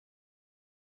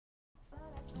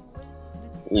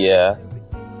Yeah.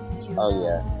 Oh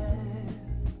yeah.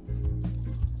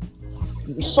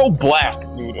 You're so black,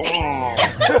 dude.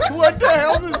 What the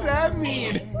hell does that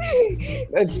mean?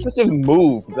 That's such a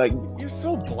move. Like You're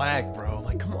so black, bro.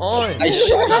 Like, come on.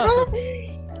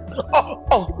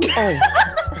 oh.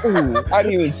 Ooh, I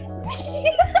didn't even.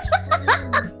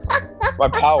 My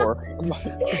power.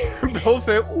 Bro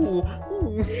said, ooh,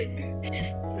 ooh.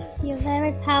 You're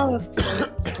very powerful.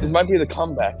 This might be the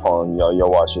comeback. Hold on, yo,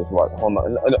 watch this. Watch. Hold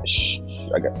on. No, shh.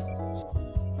 I got.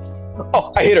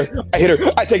 Oh, I hit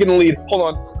her. I taking the lead.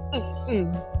 Hold on.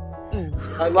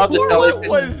 I love the What television.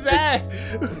 was that?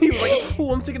 He was like,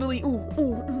 ooh, I'm taking the lead. Ooh,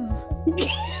 ooh,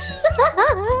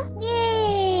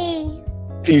 Yay!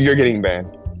 You're getting banned.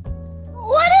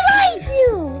 What did I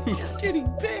do? He's getting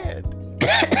banned.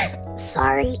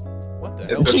 Sorry. What the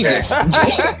hell? It's okay.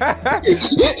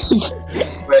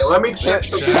 Wait, let me check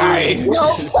some. Sorry.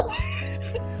 No.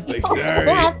 Like, Don't sorry.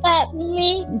 laugh at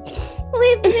me.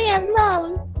 Leave me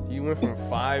alone. He went from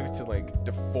 5 to like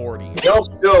to 40. No,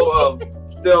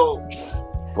 still.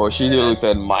 Well, she literally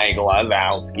said Mike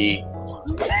Lazowski.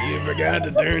 You forgot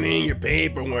to turn in your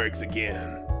paperwork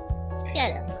again.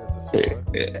 Shut up.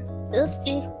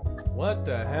 Oopsie. What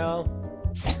the hell?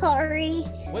 Sorry.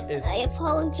 What is? I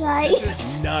apologize. This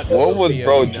is not. What was Sophia,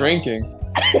 bro no. drinking?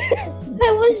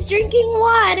 I was drinking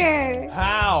water.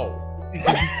 How?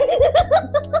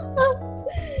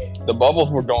 The bubbles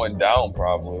were going down,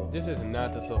 probably. This is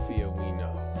not the Sophia we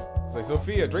know. It's like,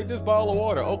 Sophia, drink this bottle of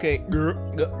water. Okay. No.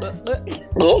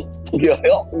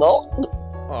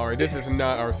 Alright, this is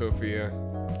not our Sophia.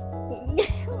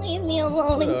 Leave me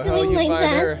alone. Where the I'm hell doing you my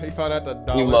find her? best. He found out the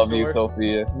dollar You love store. you,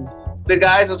 Sophia. The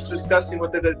guys was discussing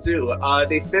what they're gonna do.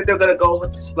 They said they're gonna go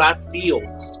with the Splat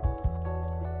Fields,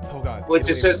 Oh god. which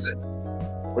is just,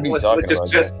 What are you talking about?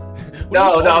 What are you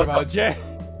no. talking about, Jay?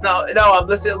 No, I'm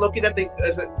looking at the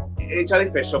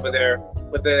jellyfish over there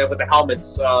with the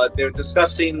helmets. They're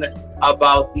discussing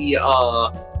about the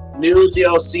new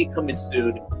DLC coming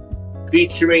soon,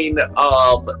 featuring the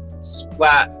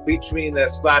Splat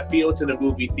Fields in a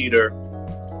movie theater.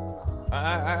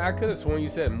 I could have sworn you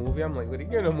said movie. I'm like, wait, you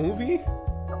getting a movie?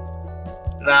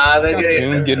 Nah, they're Soon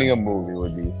getting. getting a movie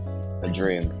would be a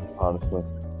dream, honestly.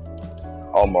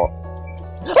 Almost.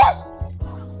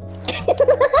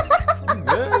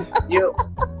 Good. You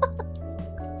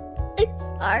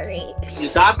Sorry.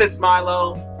 got this,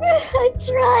 Milo. I'm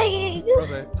trying. I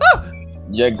was like,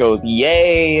 Jet goes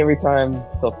yay every time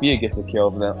Sophia gets a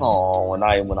kill, but then when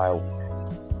I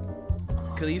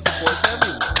cause he supports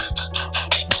everyone.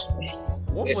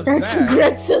 What was That's that?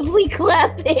 aggressively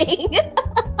clapping.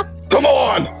 come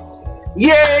on.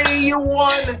 Yay, you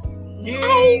won! I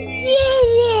Yay!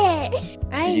 did it.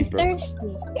 I'm Deeper.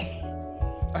 thirsty.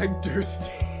 I'm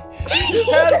thirsty. He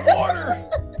just had water.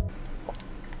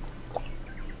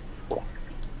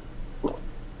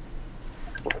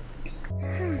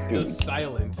 The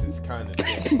silence is kind of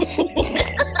scary.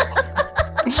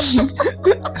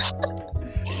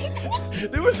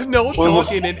 There was no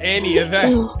talking in any of that.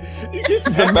 He just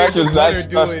The sat match there was with that water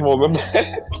doing.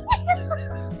 stressful.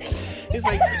 It's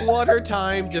like water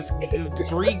time, just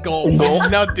 3 gulps,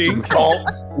 nothing.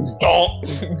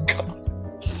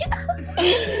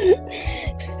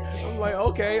 I'm like,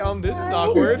 okay, this is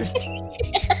awkward.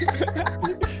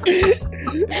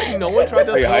 No one tried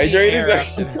to Are you throw the hydrated? air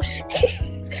after that.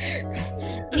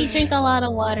 We drink a lot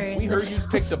of water. We heard you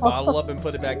pick the bottle up and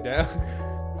put it back down.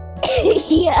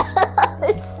 Yeah,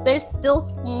 there's still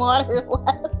some water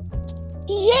left.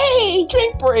 Yay!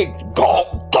 Drink break.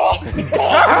 Gulp, gulp, gulp.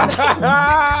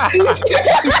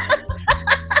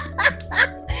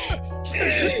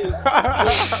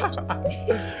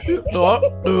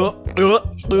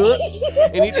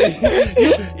 And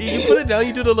you put it down,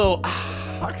 you do the little.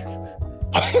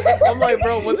 I'm like,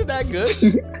 bro, wasn't that good?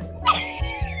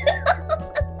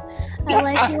 I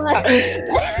like water.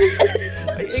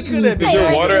 It could have Did been. your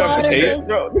like water have water. taste,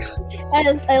 bro?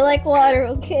 I like water,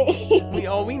 okay?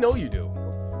 We know you do.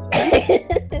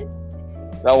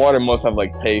 That water must have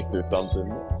like taste or something.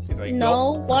 He's like,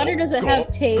 No, gulp, water gulp, doesn't gulp,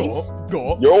 have taste. gulp,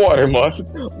 gulp. Your water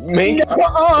must. Me? No.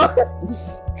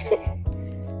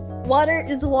 Water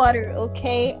is water,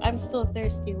 okay? I'm still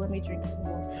thirsty. Let me drink some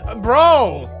more.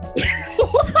 Bro!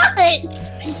 What?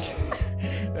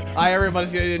 Hi,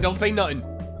 everybody. Don't say nothing.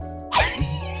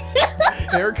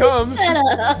 Here it comes. Shut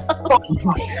up.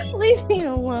 Leave me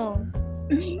alone.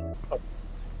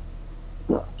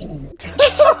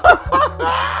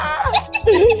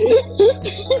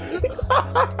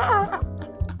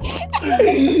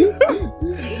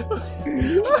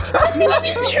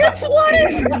 Drip water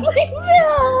from my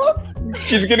mouth.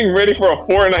 She's getting ready for a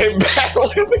 4-night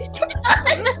battle.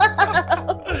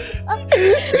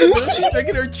 She's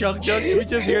drinking her chug jug. We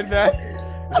just hear that.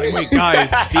 It's like, wait, guys,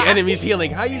 the enemy's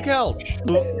healing. How you kill?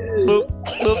 Boop, boop,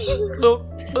 boop, boop,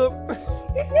 boop.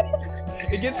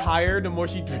 It gets higher the more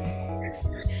she drinks.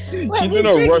 She's in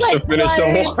a rush to finish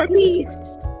someone.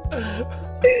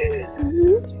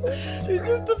 It's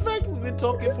just the fact we've been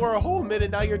talking for a whole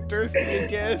minute. Now you're thirsty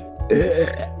again.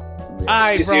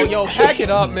 Alright, bro, yo, pack it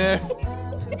up, man.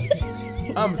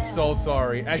 I'm so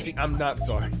sorry. Actually, I'm not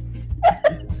sorry.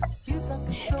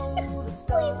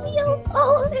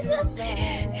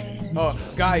 Oh,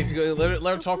 guys, let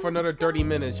her talk for another 30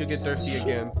 minutes. She'll get thirsty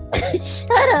again.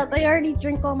 Shut up! I already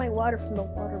drank all my water from the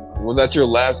water bottle. Was that your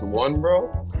last one,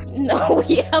 bro? No,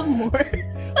 we have more.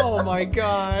 Oh my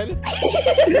god.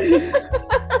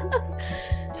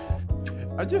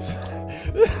 I just...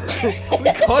 we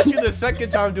caught you the second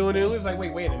time doing it. It was like,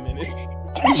 wait a minute.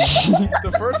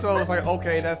 The first one was like,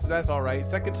 okay, that's all right.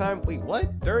 Second time, wait,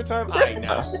 what? Third time, I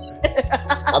know.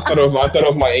 I thought it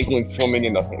was my inkling swimming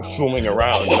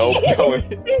around. Nope.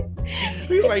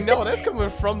 He was like, no, that's coming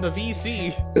from the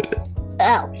VC.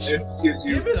 Ouch!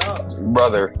 Give it up,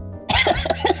 Brother.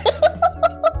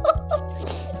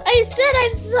 I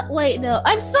said wait, no,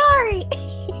 I'm sorry.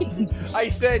 I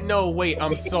said no. Wait,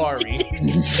 I'm sorry.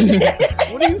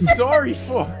 What are you sorry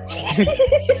for?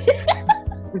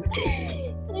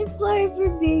 I'm sorry for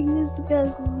being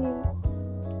disgusting.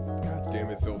 God damn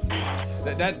it, Sophia.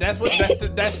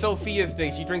 That's Sophia's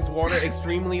thing. She drinks water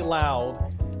extremely loud,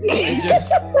 and just,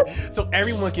 so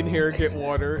everyone can hear her get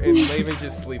water, and Laven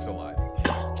just sleeps a lot.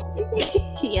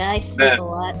 Yeah, I sleep a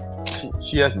lot.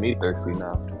 She has me thirsty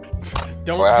now.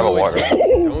 Don't Or I have do a water.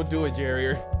 it. Don't do it,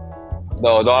 Jerry.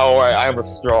 No, don't worry. I have a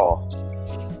straw.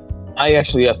 I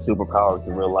actually have superpowers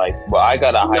in real life, but I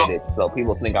gotta hide it so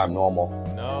people think I'm normal.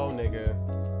 No, nigga.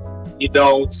 You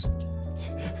don't.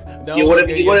 No, You would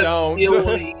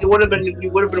have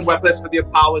been weaponless with your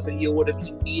powers, and you would have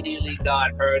immediately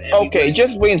got hurt. Okay,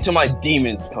 just wait until my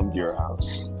demons come to your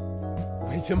house.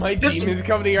 Wait till my demons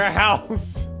come to your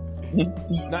house.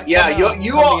 Not Yeah, come out,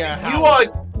 you come to your house.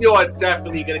 are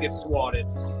definitely gonna get swatted.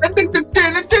 Oh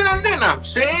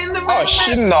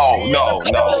shit! No.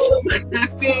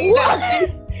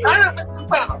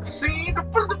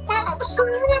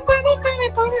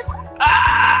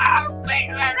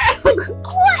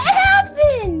 What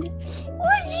happened?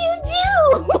 What'd you do?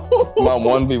 I'm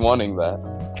 1v1ing that.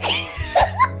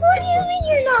 What do you mean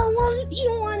you're not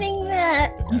wanting that?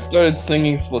 He started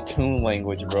singing Splatoon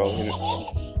language, bro.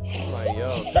 Like,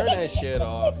 yo, turn that shit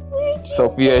off.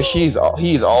 Sophia, he's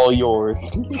all yours.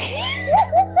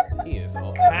 He is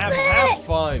all. Have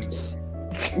fun.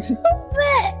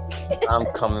 I'm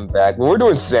coming back. We're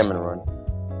doing salmon run.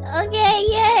 Okay,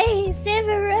 yay,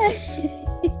 salmon run.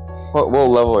 What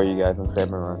level are you guys on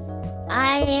salmon run?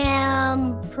 I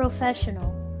am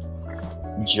professional.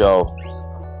 Joe.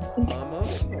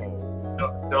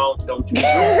 Don't you?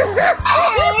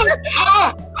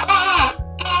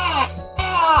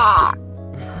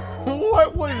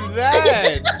 What was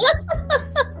that?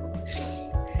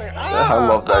 Like, I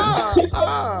love that.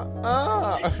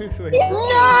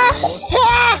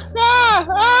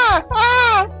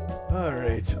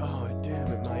 Alright. Oh, damn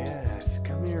it, my ass.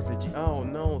 Come here, Veggie. Oh,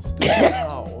 no. Stop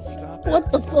it.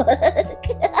 What the fuck?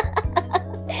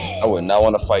 I would not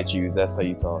want to fight you. That's how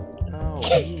you talk. Oh,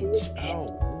 Peach.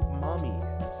 Oh, mommy.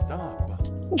 Stop.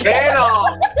 Get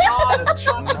off!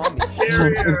 Mommy.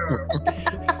 Carrier.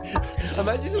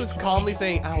 Imagine it was calmly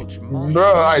saying, ouch, mommy.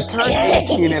 Bro, I turned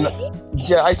 18 in...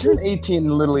 Yeah, I turned 18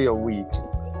 in literally a week.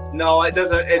 No, it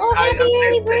doesn't. It's Happy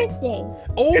early birthday.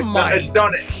 Oh it's my it's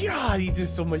done. god, he did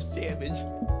so much damage.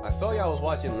 I saw y'all was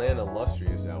watching Land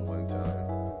Illustrious at one time.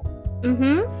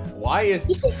 Mm-hmm. Why is...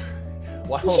 You should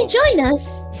Why, join us.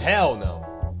 Hell no.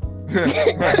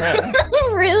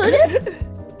 Rude.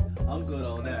 I'm good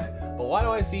on that. But why do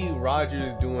I see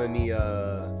Rogers doing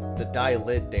the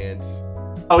die-lit dance?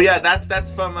 Oh yeah,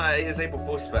 that's from his April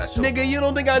Fool's special. Nigga, you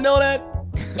don't think I know that?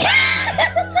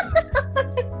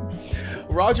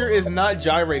 Roger is not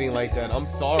gyrating like that. I'm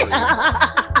sorry. It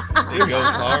goes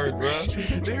hard, bro.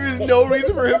 There is no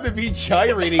reason for him to be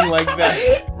gyrating like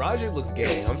that. Roger looks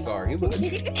gay. I'm sorry. He looks...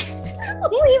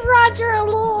 Leave Roger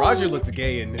alone. Roger looks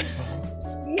gay in this phone.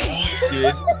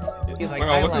 Dude. He's like,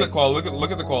 Bro, look at the quality.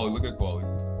 Look at the quality. Look at the quality.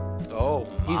 Oh,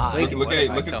 He's my. blinking. Look What at did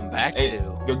it. I Look at come back hey, to.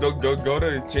 Go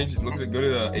to change. Go to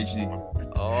the HD.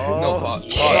 Oh, No, pause.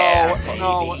 yeah.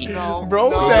 No. Bro,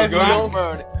 No, that's go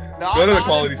no. Go to the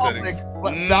quality settings.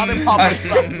 Not in public.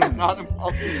 Not in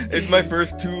public. It's my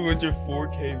first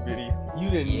 4K video. You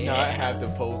did not have to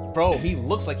post. Bro, he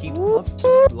looks like he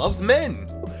loves men.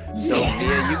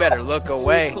 Sophia, you better look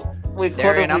away.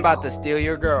 Darian, I'm about to steal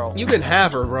your girl. You can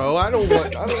have her, bro. I don't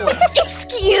want.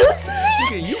 Excuse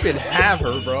me? You can have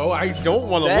her, bro. I don't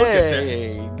want to look at that.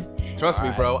 Dang. Trust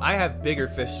me, bro. I have bigger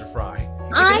fish to fry.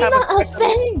 I'm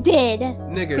offended.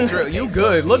 Nigga, you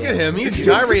good. Look at him. He's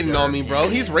gyrating on me, bro.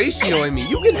 He's ratioing me.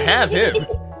 You can have him.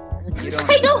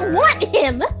 I don't want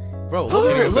him. Bro,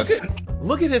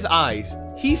 look at his eyes.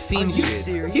 He's seen shit.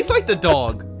 serious? He's like the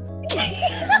dog.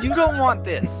 You don't want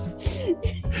this.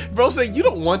 Bro said, you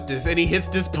don't want this, and he hits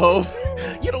this pose.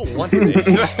 You don't want this.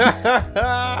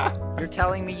 You're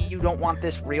telling me you don't want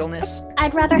this realness?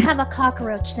 I'd rather have a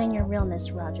cockroach than your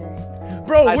realness, Roger.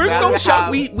 Bro, I'd we're so rather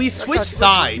shocked. have We switched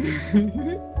sides.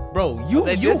 Bro, you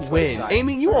They did switch win. sides.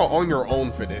 Amy, you are on your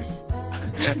own for this.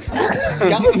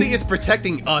 Galaxy is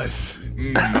protecting us.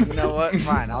 You know what?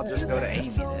 Fine, I'll just go to Amy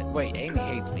then. Wait, Amy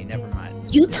hates me. Never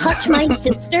mind. You touch my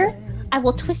sister, I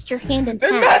will twist your hand in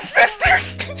half.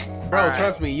 sisters. Bro, Alright.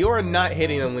 trust me, you are not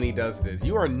hitting him when he does this.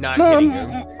 You are not hitting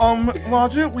him.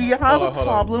 Roger, we have Hold a on, hold on.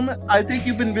 problem. I think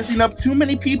you've been missing up too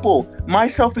many people,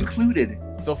 myself included.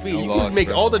 Sophie, I'm you lost, can make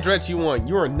bro. all the dreads you want.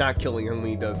 You are not killing him when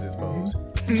he does this pose.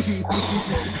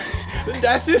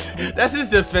 That's his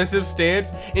defensive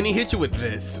stance, and he hit you with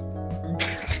this.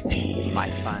 My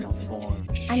final form.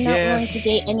 I'm not willing to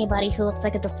date anybody who looks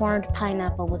like a deformed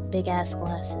pineapple with big ass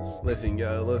glasses. Listen,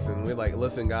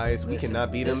 listen, guys, we Listen,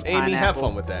 cannot beat him. this Amy, have pineapple-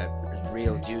 fun with that. It's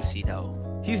real juicy though.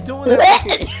 He's doing that.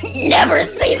 Never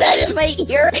say that in my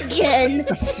ear again.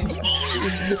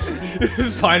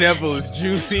 This pineapple is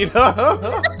juicy.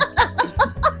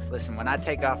 Listen, when I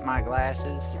take off my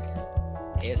glasses,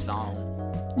 it's on.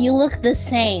 You look the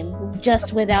same,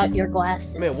 just without your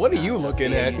glasses. Man, what are you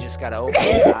looking Sophia, at? You just gotta open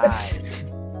your eyes.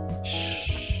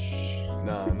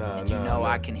 Nah. Did you know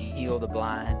I can heal the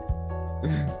blind?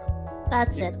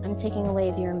 That's it. I'm taking away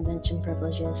of your invention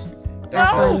privileges.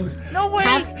 That's fine. No way!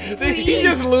 He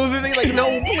just loses. He's like,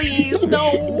 no, please,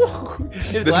 no.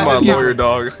 This is my lawyer,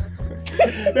 dog.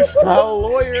 This is my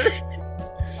lawyer.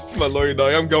 This is my lawyer,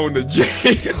 dog. I'm going to jail.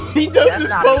 He does That's this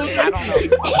not pose. me. I don't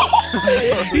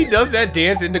know. He does that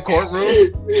dance in the courtroom.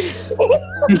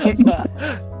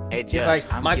 Hey, He's Judge,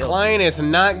 like, I'm my guilty. client is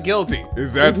not guilty.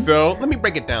 Is that so? Let me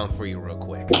break it down for you real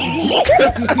quick.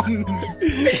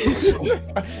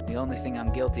 The only thing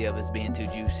I'm guilty of is being too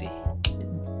juicy.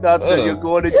 That's it. You're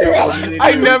going to jail.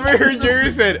 I never heard you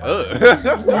said,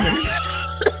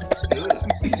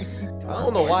 I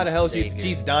don't know why the hell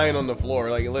she's dying on the floor.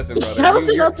 Like, listen, brother. I was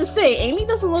about to say, Amy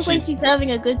doesn't look like she's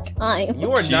having a good time.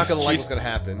 You are not gonna like she's- what's gonna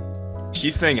happen.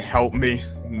 She's saying "help me,"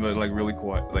 but, like really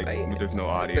quiet, like Right. there's no The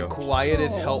audio.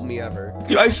 quietest help me ever.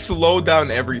 Dude, I slowed down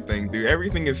everything, dude.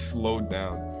 Everything is slowed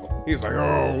down. He's like,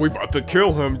 oh, we about to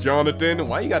kill him, Jonathan.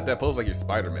 Why you got that pose like you're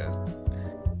Spider-Man?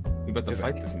 We about to It's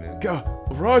fight this man. God,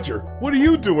 Roger, what are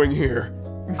you doing here?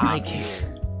 I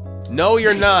care. No,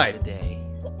 you're not. Today.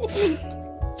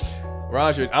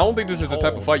 Roger, I don't think this is the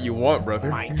type of fight you want, brother.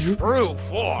 My true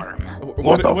form.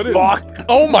 What the fuck?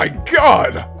 Oh my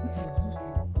god!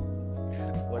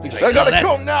 What He's is like, I gotta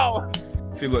 "No, go now.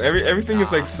 See, look, everything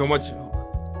is like so much.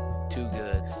 Two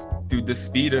goods. Dude, the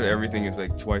speed of everything is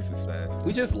like twice as fast.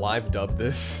 We just live dubbed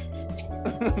this.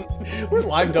 We're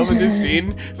live dubbing this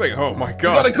scene. It's like, oh my I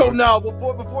gotta god. go now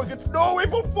before it gets no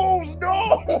April Fools.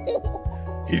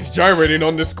 No. He's gyrating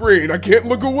on the screen. I can't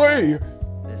look away.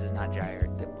 This is not gyre.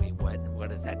 Wait, what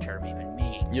does that term even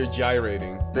mean? You're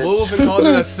gyrating. Move and cause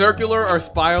it a circular or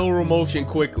spiral motion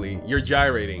quickly. You're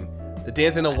gyrating. The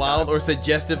dance in a wild or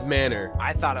suggestive manner.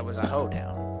 I thought it was a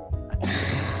hoedown.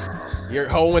 You're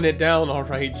hoeing it down, all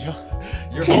right, John.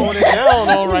 You're hoeing it down,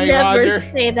 all right, Never Roger.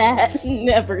 say that.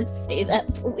 Never say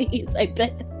that, please. I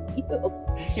beg you.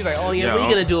 He's like, oh yeah, Yeah. what are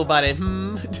you gonna do about it?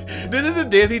 This is a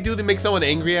dance he do to make someone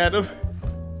angry at him.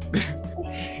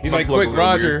 He's like, Look a quick, little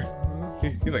Roger.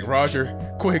 He's like, Roger,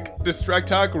 quick, distract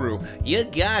Takaru. You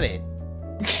got it.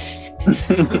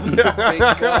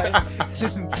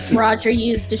 Roger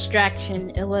used distraction.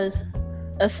 It was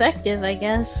effective, I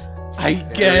guess. I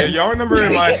Yeah, guess. y'all remember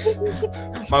in my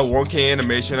 1K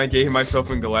animation, I gave myself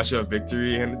in Galasha a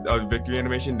victory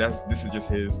animation. This is just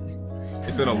his.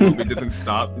 It's in a loop. It doesn't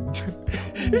stop.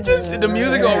 The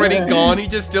music already gone. He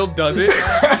just still does it.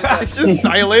 It's just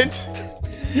silent.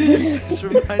 This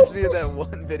reminds me of that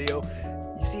one video.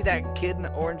 You see that kid in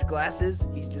the orange glasses?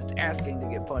 He's just asking to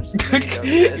get punched. And then he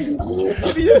does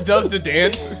this. He just does the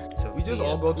dance. Sophia, We just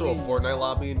all go to a please. Fortnite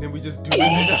lobby and then we just do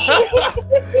this.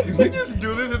 In we just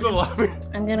do this in the lobby.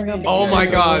 I'm gonna go. Oh my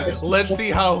god. Let's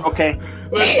see how. Okay.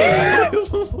 Let's see.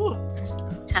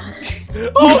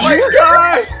 Oh my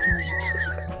god.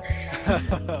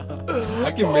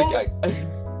 I can make.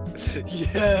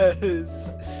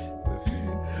 Yes.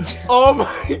 Oh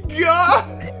my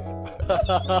god.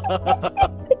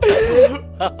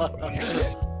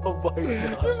 Oh my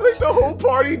god. Just make the whole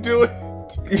party do it.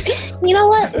 You know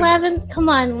what, Lavin? Come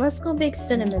on, let's go make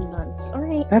cinnamon buns. All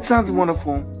right. That sounds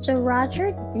wonderful. So Roger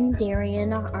and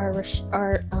Darian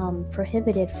are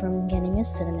prohibited from getting a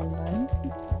cinnamon bun.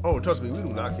 Oh, trust me, we do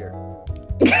not care.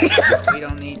 We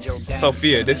don't need your dang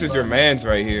Sophia, this is your cinnamon man's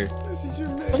right here. This is your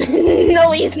man.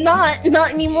 No, he's not.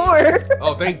 Not anymore.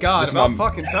 Oh, thank God. This About my-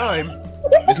 fucking time.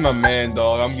 This is my man,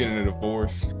 dog. I'm getting a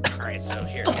divorce. bun. Alright, so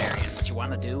here, Darian, what you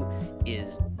want to do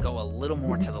is go a little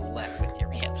more to the left with your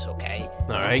hips, okay? All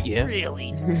right, yeah.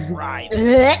 Really drive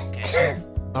it, okay?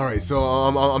 All right, so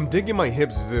I'm digging my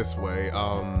hips this way.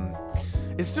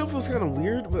 It still feels kind of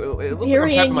weird, but it looks like I'm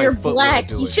Darian, tapping my you're foot when I black.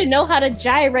 do You it. should know how to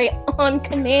gyrate on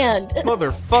command.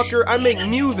 Motherfucker, I make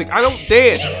music. I don't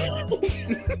dance.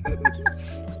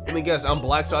 Let me guess. I'm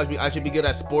black, so I should be good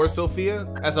at sports, Sophia.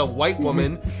 As a white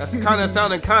woman, that's kind of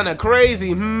sounding kind of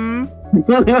crazy. Why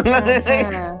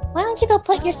don't you go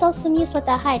put yourself some use with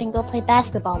that height and go play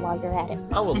basketball while you're at it?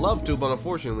 I would love to, but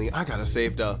unfortunately, I gotta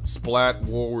save the Splat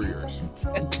Warriors.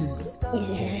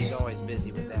 He's always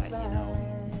busy with that, you know.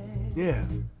 Yeah.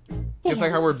 Just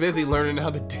like how we're busy learning how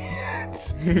to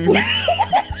dance.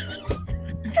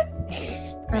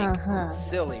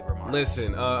 Silly remarks.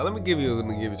 Listen, let me give you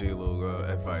to you a little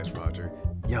advice, Roger.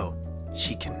 Yo,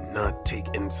 she cannot take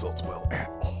insults well at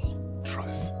all.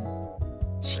 Trust.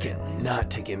 She cannot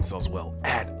take insults well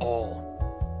at all.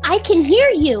 I can hear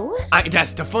you.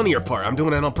 That's the funnier part. I'm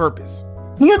doing it on purpose.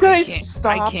 You guys, I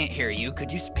stop. can't hear you.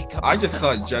 Could you speak up? I just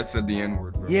thought Jet said the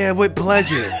N-word, bro. Yeah, with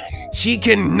pleasure. She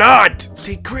cannot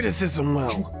take criticism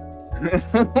well.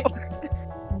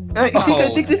 I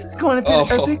think this is going to be.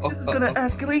 I think this is going to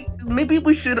escalate. Maybe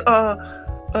we should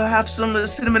have some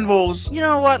cinnamon rolls. You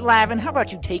know what, Lavin? How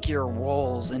about you take your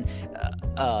rolls and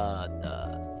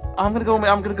I'm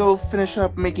gonna go finish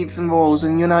up making some rolls,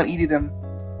 and you're not eating them.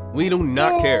 We do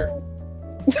not care.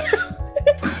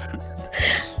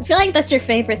 I feel like that's your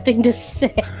favorite thing to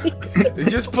say.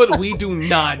 Just put "we do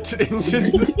not."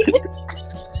 Just...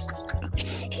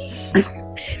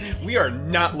 We are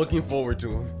not looking forward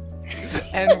to him.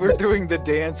 and we're doing the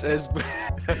dance as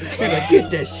He's like,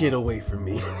 get that shit away from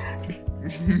me.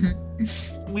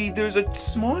 There's a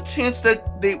small chance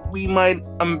that we might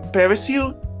embarrass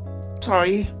you.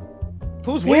 Sorry.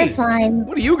 Who's You're we? fine.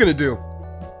 What are you gonna do?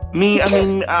 Me, I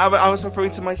mean, I was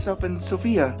referring to myself and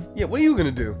Sophia. Yeah, what are you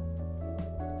gonna do?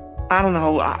 I don't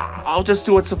know. I'll just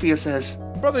do what Sophia says.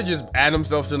 Brother just add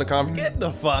himself to the conversation. Get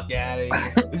the fuck out of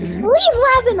here. Leave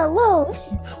Lavin alone.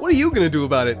 What are you gonna do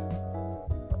about it?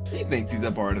 He thinks he's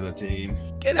a part of the team.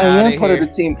 Get I out am of part of here.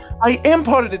 the team. I am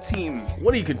part of the team.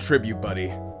 What do you contribute,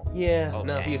 buddy? Yeah, now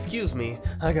if Okay. you excuse me,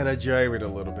 I gotta gyrate a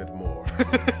little bit more.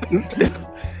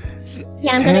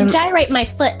 Yeah, I'm gonna gyrate my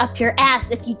foot up your ass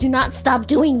if you do not stop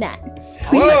doing that.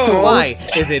 Whoa! Why?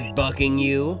 Is it bucking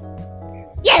you?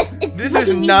 Yes, it's This is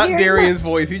bugging me not very Darian's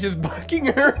much. voice. He's just bucking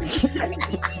her. This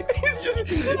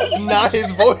is not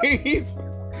his voice.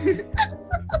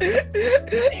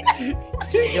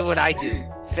 do what I do.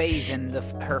 Phase and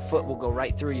her foot will go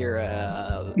right through your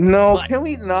No, butt. can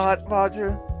we not,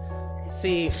 Roger?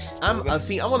 See, I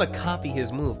want to copy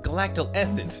his move. Galactal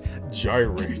Essence.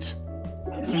 Gyrate.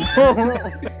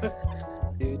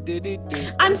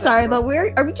 I'm sorry, but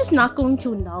are we just not going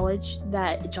to acknowledge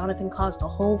that Jonathan caused a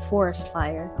whole forest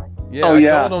fire? Yeah, Oh, I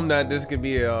yeah. told him that this could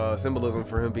be a symbolism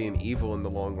for him being evil in the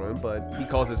long run, but he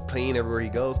causes pain everywhere he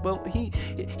goes. Well,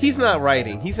 he's not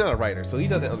writing. He's not a writer, so he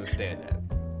doesn't understand that.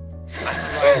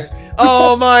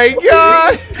 Oh my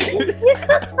god!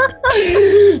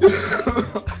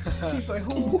 He's like,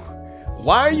 who?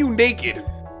 Why are you naked?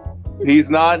 He's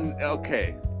not.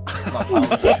 Okay.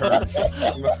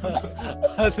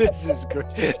 This is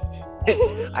great.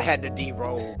 I had to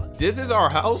derobe. This is our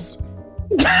house?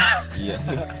 Yeah.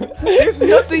 There's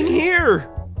nothing here!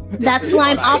 That's is why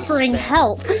I'm what I offering spent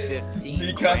help.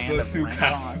 15 grand of rent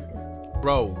on.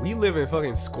 Bro, we live in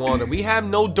fucking squander. We have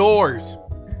no doors.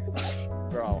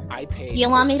 Bro, I paid. Do you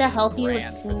want me to 15 help you with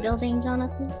grand for scene this. building,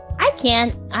 Jonathan? I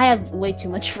can't. I have way too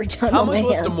much free time How on my much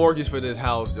was the hands. mortgage for this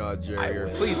house, Jerry? I will.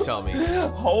 Please tell me.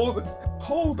 Hold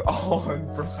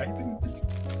on, bro. I didn't.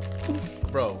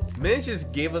 Bro, man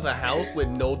just gave us a house with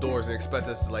no doors and expect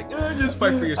us to just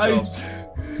fight for yourselves.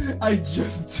 I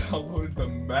just downloaded the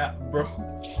map, bro.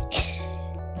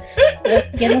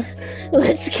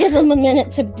 Let's give him a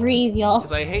minute to breathe, y'all.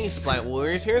 It's like, hey, Splat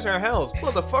Warriors, here's our house.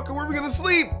 Motherfucker, where are we gonna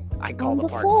sleep? I On called the the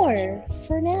park. floor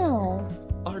for now.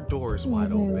 Our door is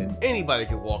wide open. Anybody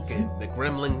can walk in. The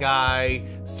Gremlin guy,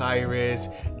 Cyrus,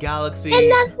 Galaxy.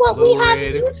 And that's what we have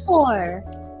Lurid. you for.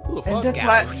 Who the And fuck?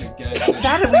 that's why. Again.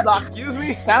 That we lost. Excuse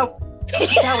me? That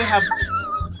Now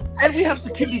we have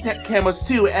security cameras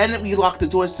too, and we lock the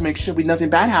doors to make sure nothing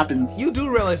bad happens. You do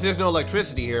realize there's no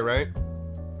electricity here, right?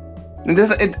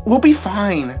 We'll be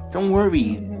fine. Don't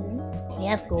worry. We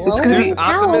have There's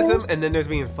optimism, and then there's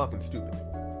being fucking stupid.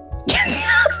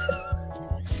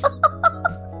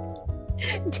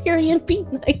 Tyrion, be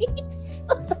nice.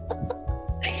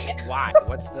 Why?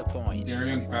 What's the point?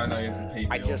 Darian found out he has to pay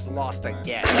bills. I just lost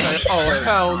again. Oh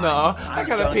hell no! I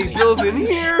gotta pay bills in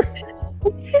here.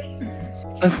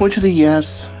 Unfortunately,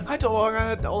 yes. I thought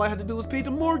all I had to do was pay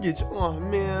the mortgage. Oh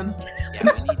man.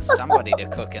 Yeah, we need somebody to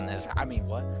cook in this. I mean,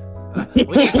 what? We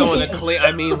need someone to clean.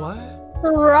 I mean, what?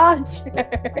 Roger.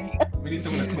 We need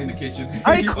someone to clean the kitchen.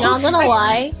 No, I'm gonna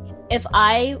lie. If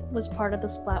I was part of the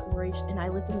Splat Warriors and I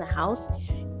lived in the house,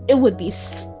 it would be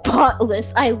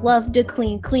spotless. I love to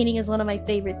clean. Cleaning is one of my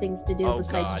favorite things to do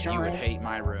besides God, drawing. you would hate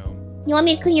my room. You want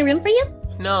me to clean your room for you?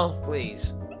 No.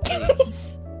 Please.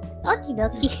 Okie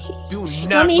dokie. Do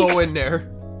not go in there.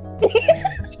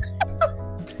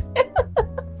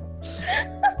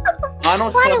 Why?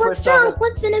 What's wrong?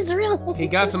 What's in his room? He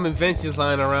got some inventions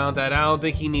lying around that I don't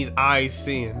think he needs eyes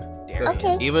seeing.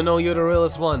 Okay. Even though you're the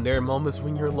realest one, there are moments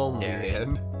when you're lonely,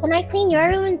 man. Can I clean your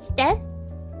room instead?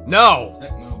 No!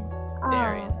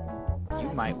 Darian,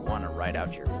 you might want to write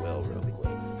out your will real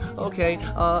quick. Okay,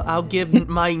 I'll give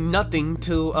my nothing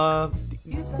to,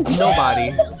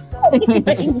 nobody.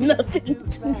 Nothing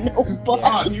to nobody.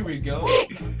 Oh, here we go.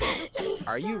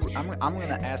 Are you? I'm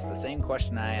gonna ask the same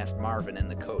question I asked Marvin in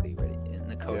the Cody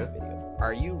video.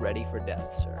 Are you ready for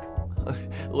death, sir?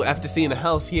 Well, after seeing the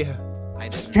house, yeah.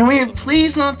 Can we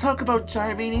please not talk about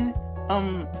gyrating?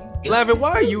 Lavin,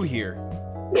 why are you here?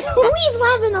 Leave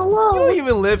Lavin alone. You don't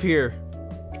even live here.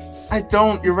 I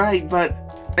don't. You're right, but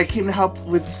I came to help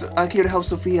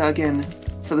Sophia again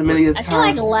for the millionth I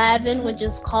time. feel like Lavin would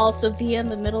just call Sophia in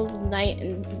the middle of the night,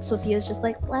 and Sophia's just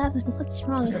like, "Lavin, what's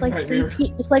wrong? It's like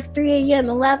 3 a.m.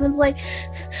 and Lavin's like,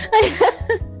 I had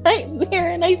a nightmare,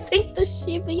 and I think the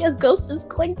Shibuya ghost is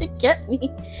going to get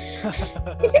me."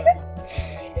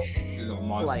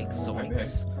 Like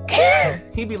zoinks.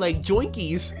 He'd be like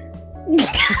Joinkies.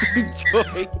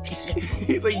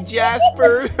 He's like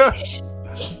Jasper.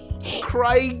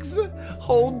 Craigs,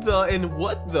 hold the and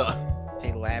what the?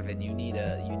 Hey Lavin, you need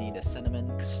a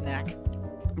cinnamon snack.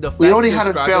 The fact we already you had a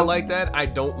describe fail it like that, I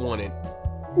don't want it.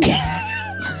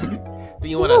 Do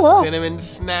you want a cinnamon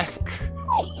snack?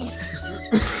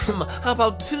 How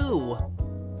about 2?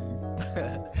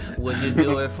 Would you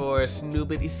do it for a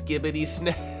snoobity skibbity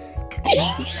snack?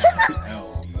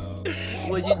 Hell no.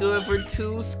 Would you do it for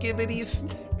 2 skibbity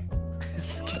snacks?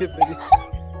 Skibbity.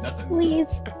 Nothing. Please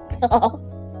stop.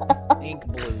 Ink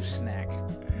blue snack.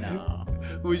 No.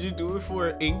 Would you do it for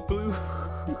an ink blue?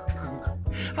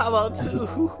 How about 2?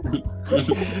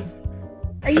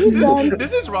 Are you done?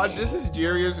 This is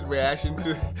Jerry's reaction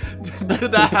to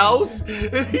the house.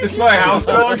 It's my house,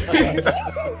 dog.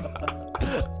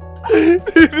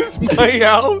 This is my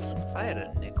house. If I had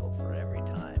a nickel for every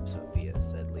time Sophia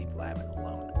said leave Lavin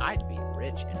alone, I'd be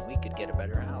rich and we could get a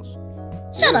better house.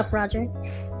 Shut up, Roger.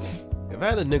 If I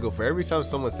had a nickel for every time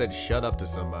someone said shut up to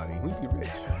somebody, we'd be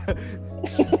rich.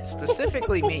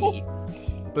 Specifically me.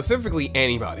 Specifically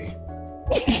anybody.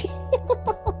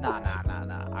 Nah.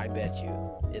 I bet you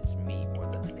it's me more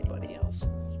than anybody else.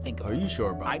 Think about Are you it. sure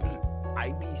about that?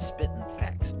 I'd be spitting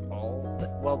facts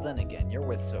well, then again, you're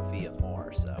with Sophia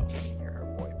more, so you're her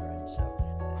boyfriend, so.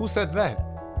 Who said that?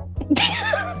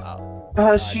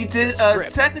 She did.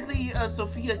 Technically,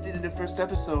 Sophia did in the first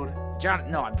episode. John,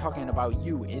 no, I'm talking about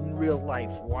you in real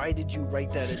life. Why did you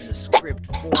write that in the script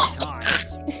 4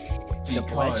 times? To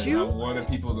bless I you? wanted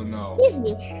people to know.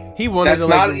 He wanted That's to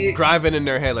not like it. drive it in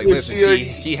their head, like, You listen, see-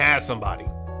 she has somebody.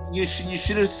 You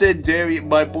should have said Darian,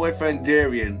 my boyfriend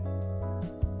Darian.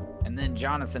 And then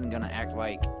Jonathan gonna act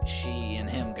like she and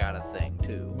him got a thing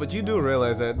too. But you do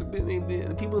realize that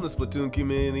the people in the Splatoon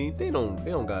community, they don't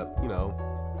got,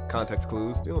 context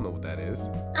clues. They don't know what that is.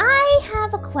 I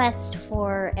have a quest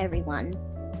for everyone.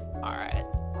 Alright.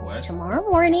 Quest? Tomorrow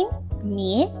morning,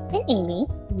 me and Amy,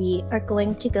 we are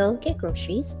going to go get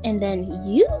groceries, and then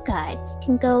you guys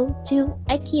can go to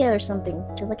IKEA or something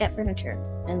to look at furniture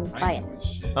and buy it.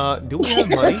 Shit. Do we have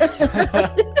money?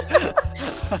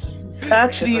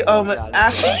 Actually,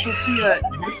 Sophia,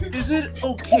 is it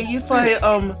okay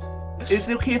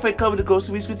if I cover the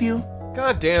groceries with you?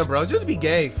 God damn, bro, just be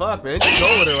gay. Fuck, man, just go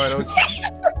with her, why don't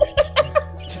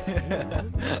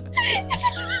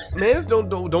you? Mans don't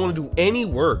want to do any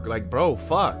work. Like, bro,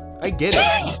 fuck. I get it.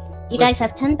 You guys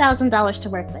have $10,000 to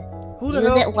work with. Who the Use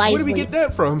hell? it Where did we wisely. get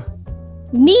that from?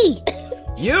 Me!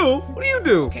 You? What do you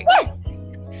do? Okay.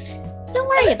 Don't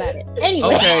worry about it.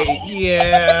 Anyway. Okay,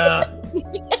 yeah.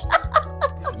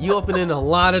 You opening a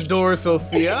lot of doors,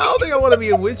 Sophia. I don't think I want to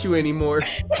be with you anymore.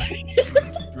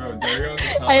 Bro, Darion's the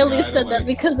type I of only guy said that like-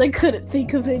 because I couldn't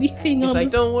think of anything He's on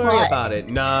like, the don't worry spot. about it.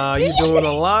 Nah, you doing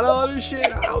a lot of other shit.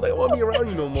 I don't think I want to be around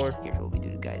you no more. Here's what we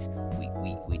do, guys.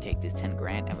 We take this 10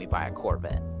 grand and we buy a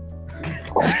Corvette.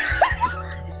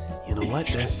 You know what?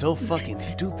 They're so fucking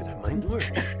stupid. It might work.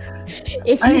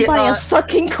 If you Hey, buy a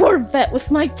fucking Corvette with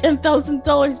my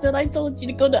 $10,000 that I told you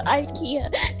to go to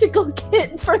IKEA to go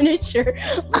get furniture,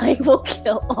 I will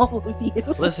kill all of you.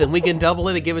 Listen, we can double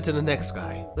it and give it to the next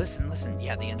guy. Listen,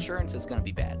 yeah, the insurance is gonna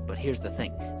be bad, but here's the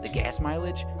thing. The gas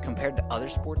mileage, compared to other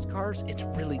sports cars, it's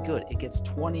really good. It gets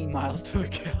 20 miles to the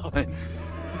gallon.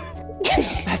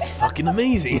 That's fucking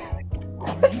amazing.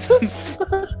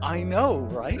 I know,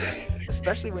 right?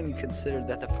 Especially when you consider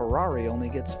that the Ferrari only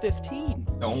gets 15.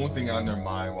 The only thing on their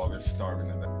mind while they're starving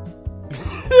in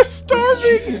that. They're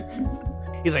starving.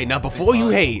 He's like, now before you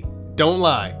hate, don't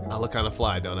lie. I look kind of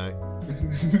fly, don't I?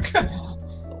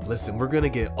 Listen, we're gonna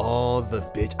get all the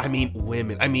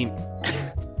women.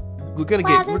 We're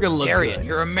gonna look Darian, good.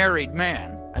 you're a married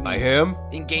man. I am?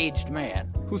 Engaged man.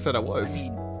 Who said I was? I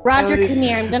mean, Roger, come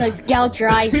here. I'm gonna gouge your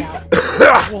eyes out.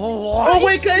 Oh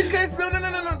wait, guys,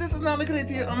 no, this is not a good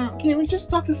idea. Can we just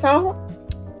talk this out?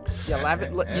 yeah,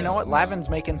 Lavin, look, you know what? Lavin's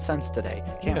making sense today.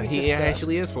 Can't Yeah, we he just,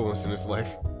 actually is for once in his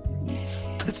life.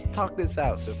 let's talk this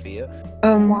out, Sophia.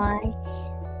 Why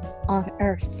on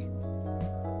earth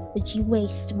would you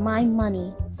waste my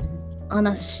money on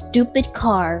a stupid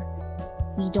car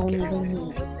we don't even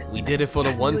need? We did it for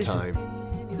the one Listen.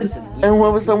 time. Listen, And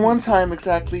what was the one time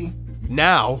exactly?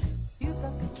 Now,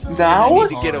 Now? we need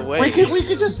to get away. We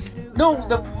could just no.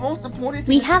 The most important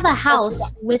thing. We is have to- a house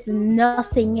with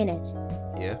nothing in it.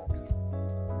 yeah.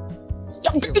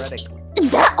 Theoretically. Is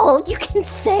that all you can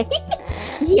say?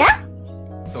 Yeah?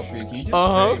 Sophia, can you just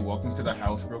Uh-huh. say welcome to the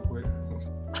house real quick?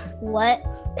 What?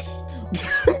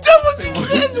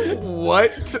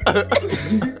 What?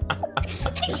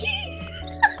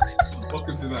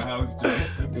 Welcome to the house, Joe.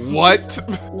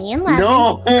 What? Me and Lavin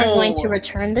No. are going to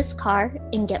return this car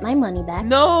and get my money back.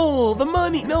 No, the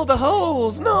money. No, the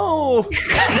hose. No.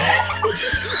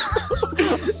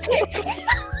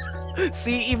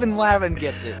 See, even Lavin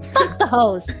gets it. Fuck the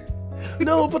hose.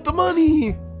 No, but the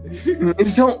money. You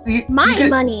don't. My you get-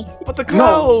 money. But the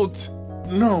clouds.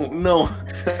 No.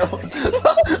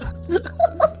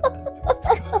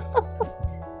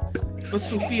 But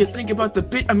Sophia, think about the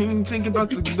bit. Think about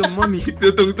the money,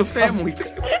 the family.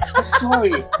 I'm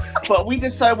sorry, but we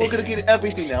decided we're gonna get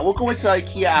everything now. We're going to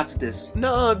IKEA after this.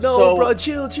 No, So- bro.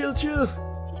 Chill.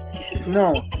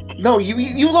 No,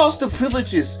 you lost the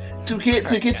privileges to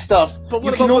get stuff. But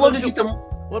You what can no about longer the- get them.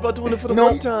 What about doing it for the No.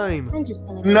 one time? I'm just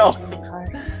gonna No. go return the car.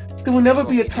 There will never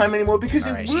be a time anymore because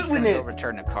Alright, you she's ruined gonna go it.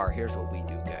 return the car. Here's what we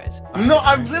do, guys. No,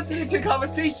 I'm listening to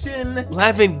conversation.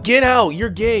 Lavin, get out. You're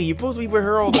gay. You're supposed to be with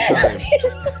her all the time.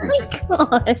 Oh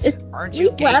my god. Aren't you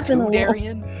Leave gay Lavin too, alone.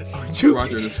 Darian? You-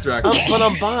 Roger, distracted. But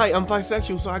I'm bi. I'm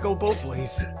bisexual, so I go both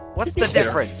ways. What's the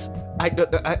difference?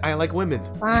 I like women.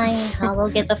 Fine, I'll go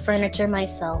get the furniture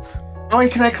myself. Oh,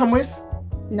 wait, can I come with?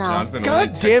 No. Jonathan God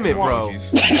only damn it,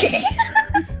 texts bro.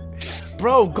 emojis.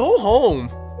 Bro, go home.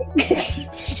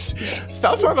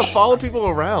 Stop trying to follow people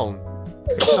around.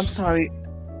 I'm sorry.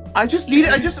 I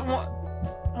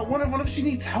wonder if she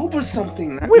needs help or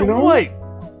something. Wait, you know? what?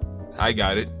 I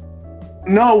got it.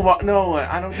 No,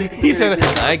 I don't think. He said,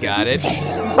 I got it.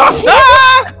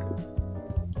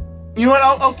 You know what?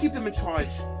 I'll keep them in charge.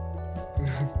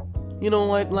 You know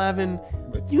what, Lavin?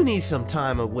 You need some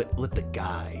time with the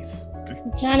guys.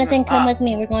 Jonathan, come with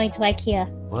me. We're going to IKEA.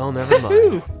 Well, never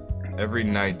mind. Every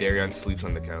night, Darian sleeps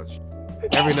on the couch.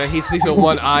 Every night he sleeps with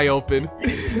one eye open.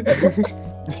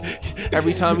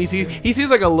 Every time he sees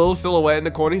like a little silhouette in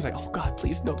the corner, he's like, oh god,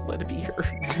 please don't let it be her.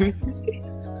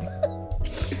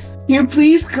 Here,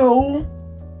 please go.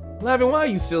 Lavin, why are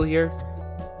you still here?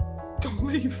 Don't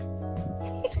leave.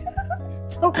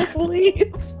 Don't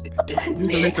leave. You're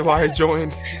the reason why I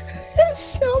joined. It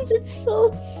sounded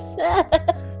so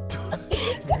sad.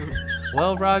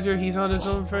 Well, Roger, he's on his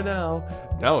own for now.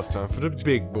 Now it's time for the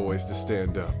big boys to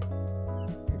stand up.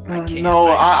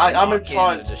 No, I'm in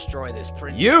charge. To destroy this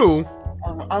princess. You?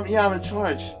 I'm in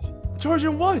charge. Charge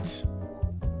him what?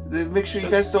 Make sure you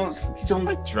guys don't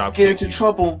Drop get into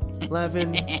trouble.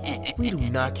 Lavin, we do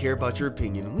not care about your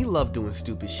opinion. We love doing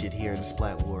stupid shit here in the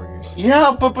Splat Warriors.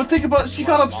 Yeah, but think about it. She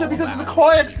got upset because of the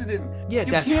car accident. Yeah,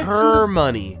 You that's can't do her this.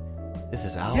 money. This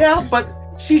is ours. Yeah, but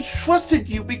she trusted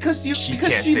you because She because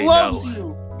can't she say loves no.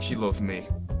 you. She loves me.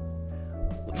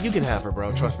 You can have her,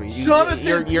 bro. Trust me. Jonathan,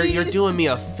 You're please. doing me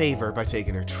a favor by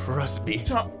taking her. Trust me.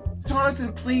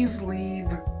 Jonathan, please leave.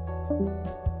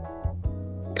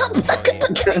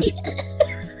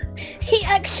 He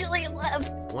actually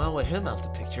left. Well, with him out the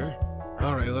picture.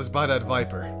 All right, let's buy that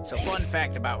Viper. So fun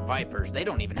fact about Vipers, they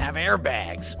don't even have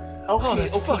airbags. Oh,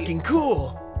 that's fucking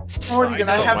cool. Morgan,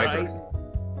 I know, I have. right?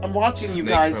 I'm watching you Snake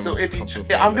guys, from so if you, Pulp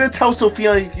I'm gonna tell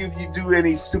Sophia if you do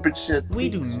any stupid shit. We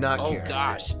do please. not Oh care.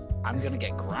 gosh, I'm gonna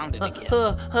get grounded again.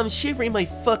 I'm shivering my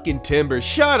fucking timbers.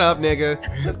 Shut up, nigga.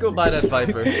 Let's go buy that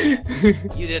Viper.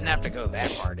 You didn't have to go that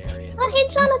far, Darian. Oh, hey,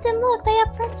 Jonathan, look, they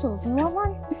have pretzels. You want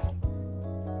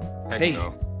one? Heck Hey.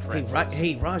 no.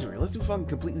 Hey, Roger, let's do something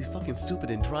completely fucking stupid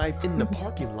and drive in the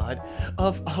parking lot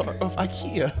of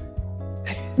IKEA.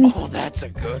 Oh, that's a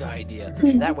good idea.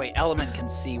 That way Element can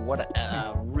see what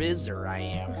a rizzer I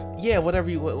am. Yeah, whatever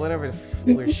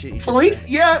the weird shit you just Police?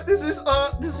 said. Yeah, this is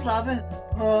Lavin.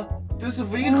 There's a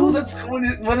vehicle that's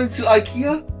running to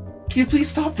IKEA. Can you please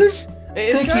stop this?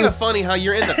 It's Thank kind you. of funny how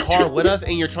you're in the car with us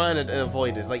and you're trying to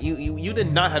avoid this. Like you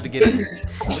did not have to get in.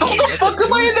 How the fuck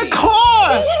am I in the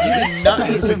car? You did not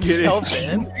have to Himself get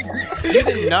in. in. You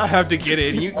did not have to get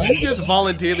in. You just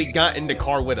voluntarily got in the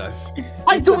car with us.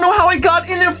 I don't know how I got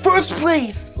in the first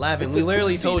place. Lavin, It's we a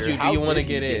literally two-seater. told you, do How you want to did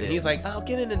get you in? get He's in? like, I'll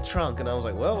get in the trunk. And I was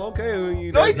like, well,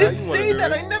 okay. No, I that's how didn't you wanna say do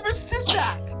that. it. I never said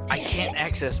that. I can't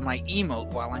access my emote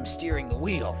while I'm steering the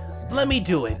wheel. Let me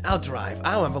do it. I'll drive.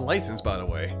 I don't have a license, by the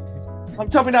way. I'm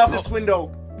jumping out this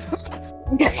window.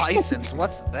 A license?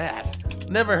 What's that?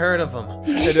 Never heard of them. And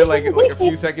then like a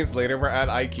few seconds later, we're at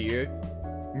IKEA.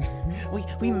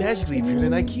 We magically appeared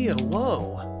in IKEA.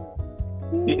 Whoa.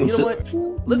 You know what?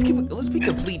 Let's be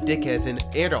complete dickheads and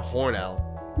air the horn out.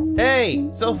 Hey,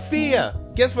 Sophia,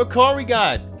 guess what car we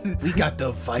got? We got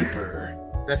the Viper.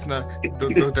 That's not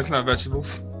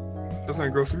vegetables. That's not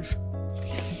groceries.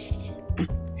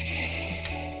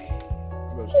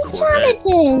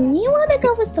 Jonathan, you want to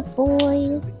go with the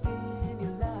boys?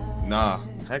 Nah,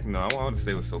 heck no. I want to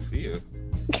stay with Sophia.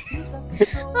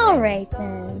 All right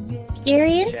then.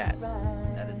 Serious? Chat.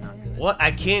 That is not good. What?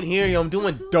 I can't hear you. I'm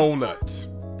doing donuts.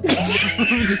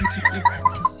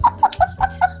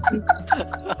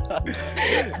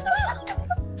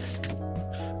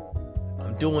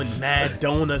 I'm doing mad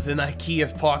donuts in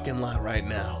IKEA's parking lot right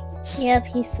now. Yep,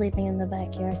 he's sleeping in the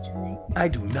backyard tonight. I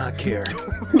do not care.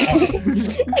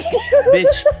 Bitch,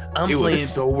 I'm It playing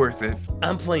was so worth it.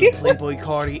 I'm playing Playboy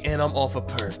Cardi and I'm off a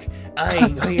perk. I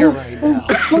ain't here right now.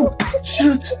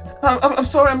 Shoot. I'm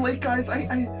sorry I'm late, guys.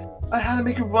 I had to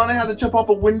make a run. I had to jump off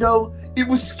a window. It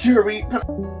was scary. But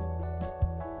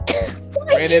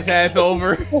Ran his ass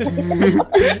over. Ran him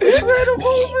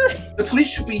over. the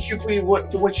police should be here for you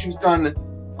for what you've done.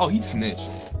 Oh, he snitched.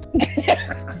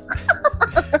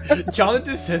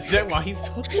 Jonathan says that while he's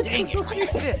so Dang it, I could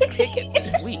get a ticket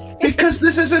this week. Because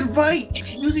this isn't right.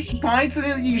 Using buying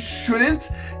something that you shouldn't.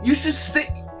 You should stay.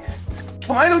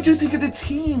 Why don't you think of the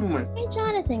team? Hey,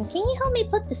 Jonathan, can you help me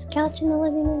put this couch in the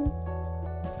living room?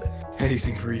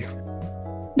 Anything for you.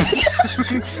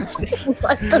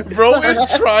 Bro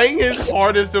is trying his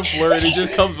hardest to flirt and it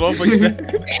just comes off like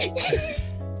that.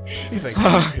 He's like,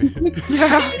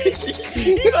 Yeah.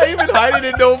 he's not even hiding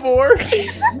it no more.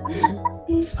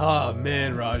 Oh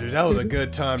man, Roger, that was a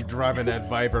good time driving that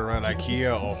Viper around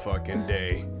IKEA all fucking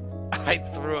day. I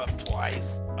threw up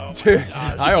twice. Oh my gosh.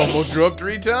 I almost drove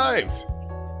 3 times.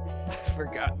 I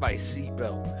forgot my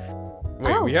seatbelt.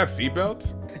 Wait, Oh. we have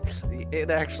seatbelts? It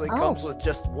actually Oh. comes with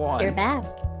just one. You're back.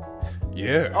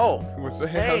 Yeah. Oh, What's the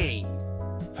hell? hey.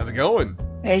 How's it going?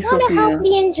 Hey, Want to help Sophia.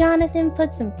 me and Jonathan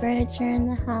put some furniture in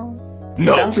the house?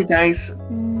 That would be nice.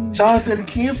 Mm. Jonathan,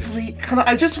 can you please?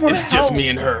 I just want to It's help. just me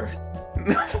and her.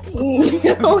 Okay,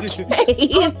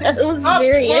 that was Stop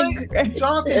very trying- aggressive.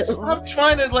 Jonathan, stop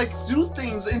trying to do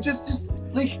things and just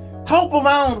help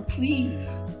around,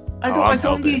 please. I I'm don't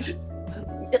helping. need you.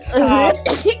 Stop.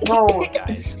 No.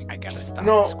 Guys, I gotta stop.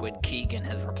 No. Squid Keegan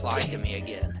has replied to me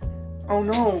again. Oh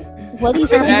no. What is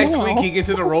Just that ask now? Squeaky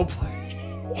into the roleplay.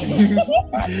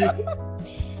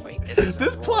 Wait, this is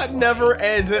This plot never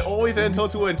ends. It always ends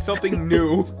into something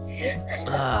new.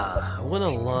 Ah, what a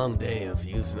long day of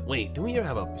using. Wait, do we even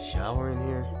have a shower in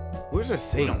here? Where's our We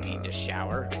sink? don't need to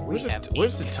shower. Where's We have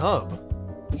where's the ink. tub?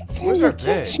 It's Where's in our the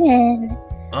bed? kitchen.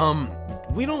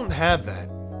 We don't have that.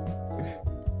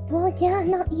 Well, yeah,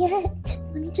 not yet.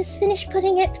 Let me just finish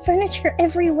putting furniture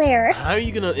everywhere. How are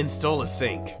you gonna install a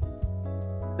sink?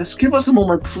 Just give us a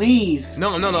moment, please.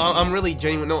 No, I'm really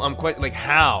genuine. No, I'm quite like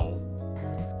how?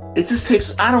 It just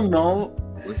takes. I don't know.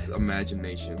 With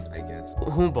imagination, I guess.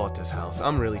 Who bought this house?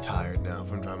 I'm really tired now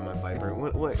from driving my Viper.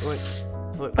 What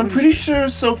I'm pretty sure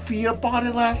Sophia bought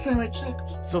it last time I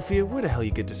checked. Sophia, where the hell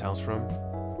you get this house from?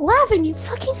 Lavin, you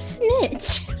fucking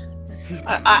snitch.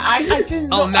 I didn't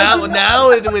know. Oh, now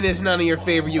when it's none of your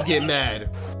favor, you get mad.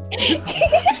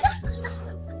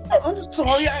 I'm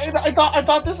sorry. I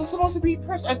thought this was supposed to be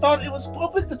personal. I thought it was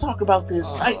public to talk about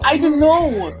this. I didn't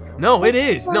know. No, it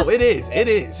is. No, it is. It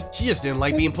is. She just didn't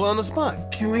like being put on the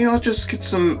spot. Can we all just get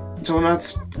some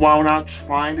donuts while we're not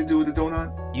trying to do the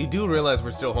donut? You do realize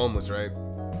we're still homeless, right?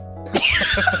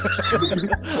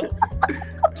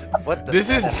 What the This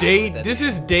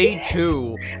is day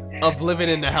 2 of living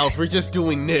in the house. We're just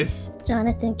doing this.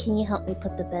 Jonathan, can you help me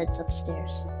put the beds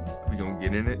upstairs? We gonna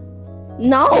get in it?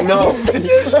 No. No.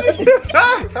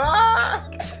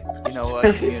 You know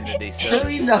what? Community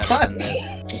service is better than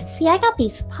this. See, I got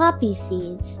these poppy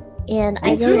seeds, and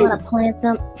I Me really too. want to plant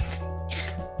them.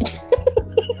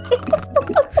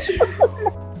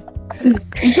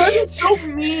 You guys are so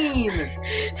mean.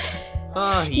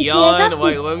 Yawn.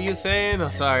 Wait, what were you saying? Oh,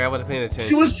 sorry, I wasn't paying attention.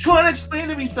 She was trying to explain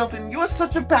to me something. You're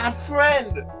such a bad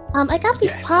friend. I got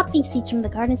these poppy seeds from the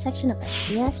garden section of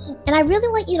IKEA, and I really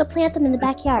want you to plant them in the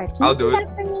backyard. Can I'll you do do it.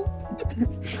 that for me?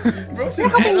 Bro, just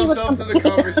add himself to the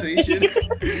conversation.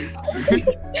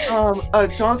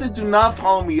 Jonathan, do not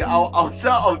follow me. I'll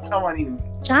tell my name.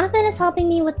 Jonathan is helping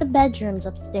me with the bedrooms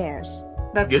upstairs.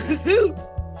 That's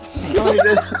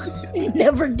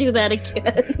Never do that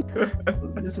again.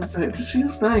 This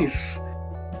feels nice.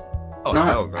 Oh, Not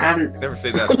hell no. having- Never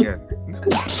say that again.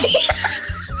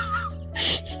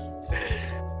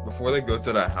 Before they go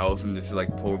to the house and just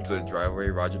like pull into the driveway,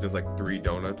 Roger does like 3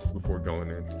 donuts before going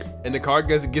in. And the car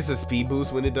gets a speed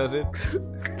boost when it does it.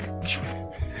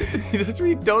 He does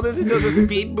 3 donuts, it does a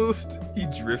speed boost. He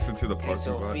drifts into the Hey,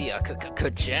 parking lot. Sophia,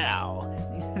 ka-chow.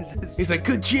 He's like,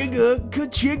 good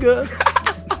chigga.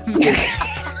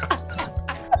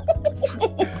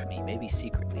 Maybe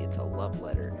secretly it's a love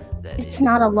letter. It's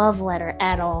not a love letter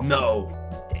at all. No,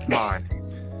 it's mine.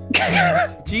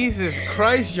 Jesus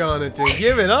Christ, Jonathan,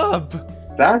 give it up.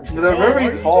 That's they're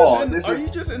very tall. This Are is you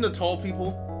just into tall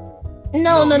people?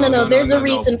 No. There's no, a no.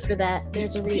 reason for that.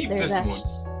 There's a Keep reason. There's this actually.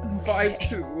 one.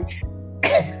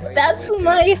 5'2". That's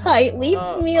my height. Leave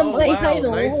me on my height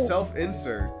alone. Nice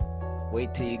self-insert.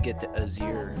 Wait till you get to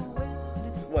Azure.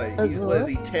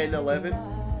 Azure? 10, 11?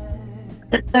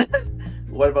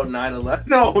 what about 9/11?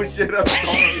 No shit. I'm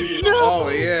sorry. Oh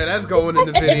yeah, that's going in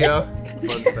the video.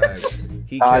 Fun fact.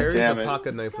 He God carries damn a it.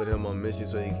 pocket knife with him on mission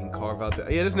so he can carve out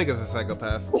the. Yeah, this nigga's a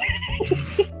psychopath.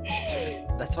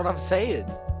 That's what I'm saying.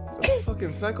 He's a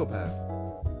fucking psychopath.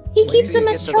 He Wait keeps till them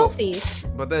you as get to the- trophies.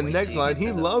 But then Wait next till you line, get he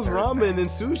to the loves third ramen and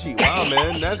sushi. Wow,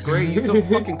 man, that's great. You still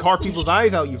fucking carve people's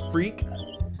eyes out, you freak.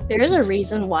 There's a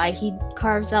reason why he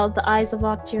carves out the eyes of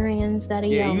Octurians that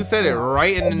he. Yeah, you said it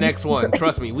right in the next one.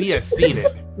 Trust me, we have seen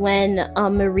it. When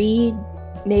Marie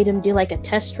made him do like a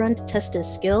test run to test his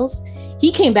skills,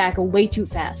 he came back way too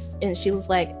fast, and she was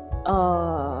like,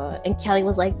 and Kelly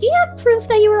was like, "Do you have proof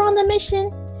that you were on the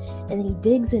mission?" And then he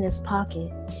digs in his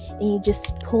pocket, and he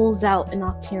just pulls out an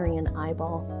Octurian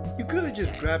eyeball. You could have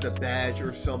just grabbed a badge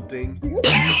or something. You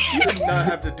did not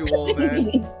have to do all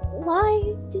that.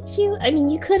 Why did you? I mean,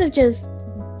 you could have just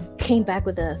came back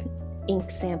with a ink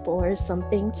sample or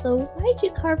something. So why'd you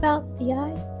carve out the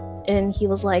eye? And he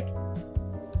was like,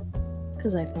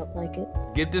 "Because I felt like it."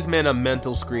 Give this man a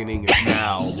mental screening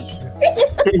now.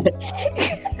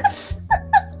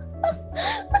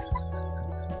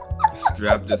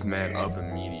 Strap this man up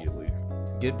immediately.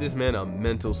 Get this man a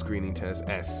mental screening test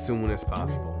as soon as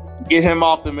possible. Get him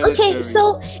off the military. Okay,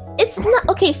 so it's not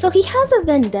okay. So he has a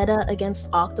vendetta against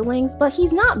Octolings, but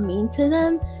he's not mean to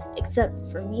them, except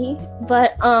for me.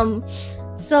 But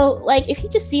so like if he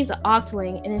just sees an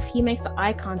Octoling and if he makes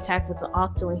eye contact with the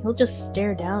Octoling, he'll just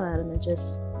stare down at him and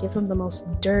just give him the most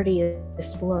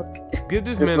dirtiest look. Give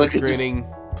this Just man a like it just- screening,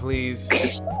 please.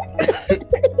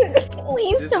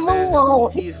 Leave This him man,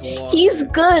 alone. He's lost. He's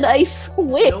good, I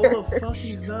swear. No, the fuck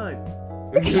he's not.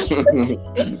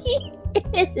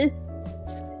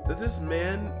 Does this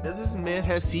man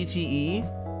have CTE?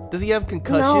 Does he have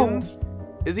concussions?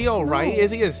 Is he all right? No.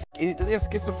 Does he have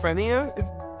schizophrenia?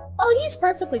 Oh, he's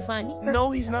perfectly fine.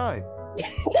 No, he's not.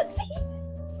 Yes, he-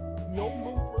 No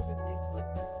person